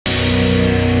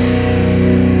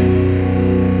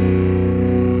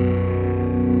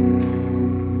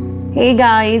Hey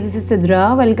guys, this is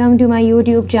Sidra. Welcome to my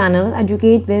YouTube channel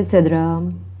Educate with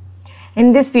Sidra.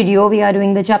 In this video, we are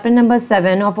doing the chapter number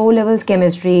 7 of O-levels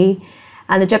chemistry,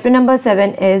 and the chapter number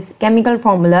 7 is chemical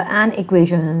formula and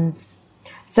equations.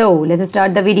 So let's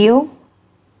start the video.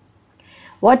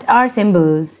 What are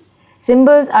symbols?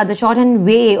 Symbols are the shortened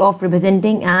way of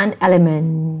representing an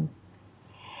element.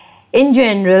 In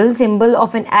general, symbol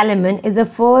of an element is the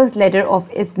first letter of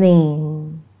its name.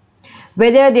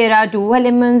 Whether there are two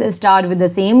elements start with the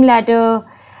same letter,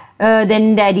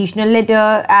 then the additional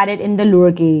letter added in the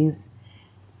lowercase.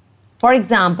 For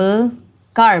example,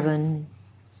 carbon.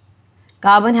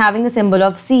 Carbon having the symbol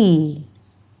of C.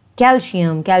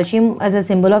 Calcium. Calcium as a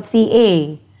symbol of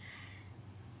Ca.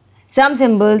 Some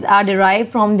symbols are derived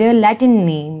from their Latin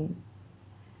name.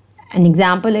 An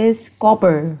example is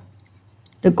copper.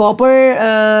 The copper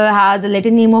has the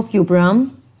Latin name of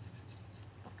cuprum,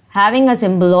 having a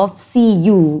symbol of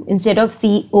Cu instead of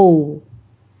Co,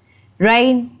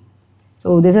 right?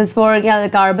 So this is for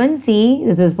carbon, C,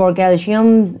 this is for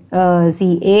calcium,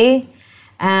 Ca,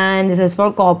 and this is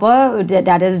for copper,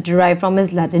 that is derived from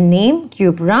its Latin name,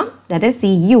 cuprum, that is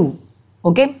Cu,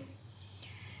 okay?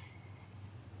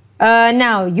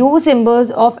 Now, use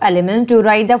symbols of elements to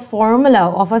write the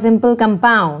formula of a simple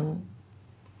compound.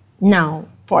 Now,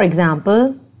 for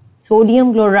example,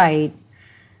 sodium chloride.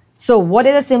 So, what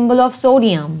is the symbol of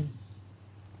sodium?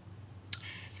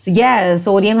 So, yes,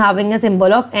 sodium having a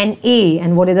symbol of Na.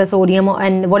 And what is the sodium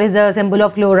and what is the symbol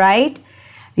of chloride?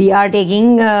 We are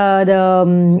taking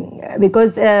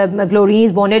because chlorine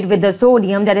is bonded with the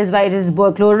sodium, that is why it is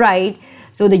chloride.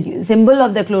 So, the symbol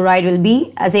of the chloride will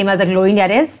be same as the chlorine,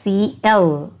 that is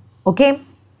Cl. Okay.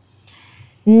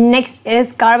 Next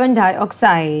is carbon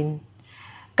dioxide.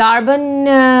 Carbon,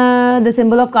 the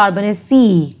symbol of carbon is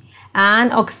C.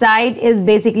 And oxide is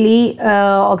basically,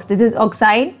 this is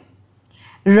oxide,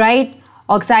 right?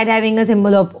 Oxide having a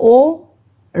symbol of O,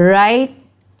 right?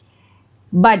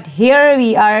 But here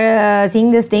we are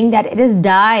seeing this thing that it is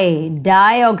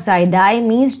dioxide. Di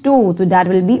means 2, so that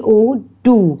will be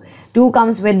O2. 2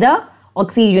 comes with the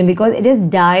oxygen because it is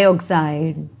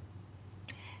dioxide,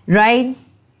 right?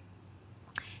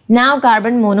 Now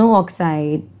carbon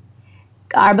monoxide.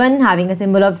 Carbon having a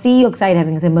symbol of C, oxide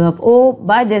having a symbol of O,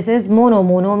 but this is mono.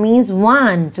 Mono means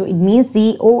 1. So it means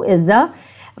CO is the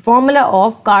formula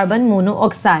of carbon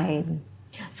monoxide.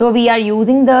 So we are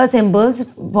using the symbols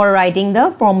for writing the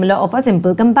formula of a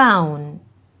simple compound.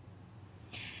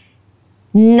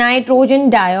 Nitrogen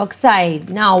dioxide.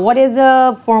 Now what is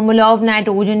the formula of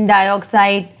nitrogen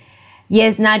dioxide?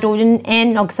 Yes, nitrogen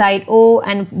N, oxide O,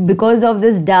 and because of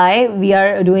this di, we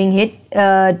are doing it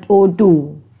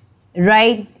O2.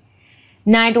 Right?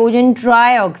 Nitrogen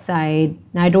trioxide.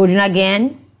 Nitrogen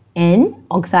again, N,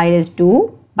 oxide is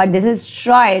 2, but this is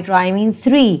tri. Tri means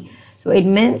 3. So it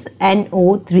means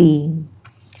NO3.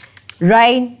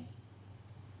 Right?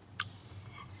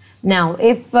 Now,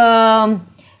 if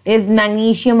is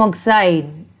magnesium oxide,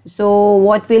 so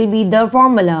what will be the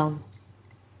formula?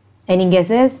 Any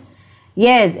guesses?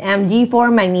 Yes, Mg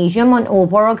for magnesium and O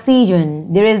for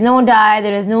oxygen. There is no di,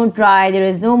 there is no tri, there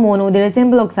is no mono, there is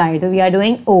simple oxide. So we are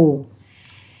doing O.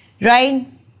 Right?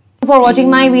 For watching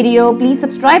my video, please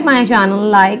subscribe my channel,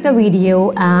 like the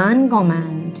video and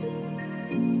comment.